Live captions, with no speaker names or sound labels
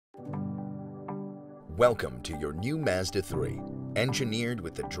Welcome to your new Mazda 3, engineered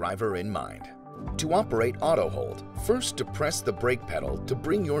with the driver in mind. To operate auto hold, first depress the brake pedal to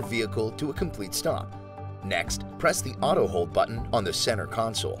bring your vehicle to a complete stop. Next, press the auto hold button on the center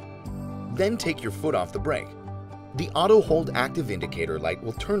console. Then take your foot off the brake. The auto hold active indicator light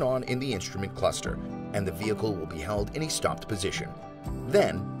will turn on in the instrument cluster, and the vehicle will be held in a stopped position.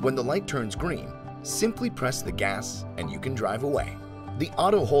 Then, when the light turns green, simply press the gas and you can drive away. The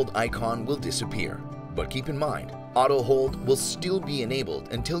auto hold icon will disappear, but keep in mind, auto hold will still be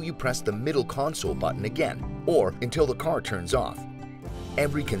enabled until you press the middle console button again or until the car turns off.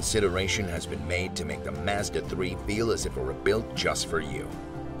 Every consideration has been made to make the Mazda 3 feel as if it were built just for you.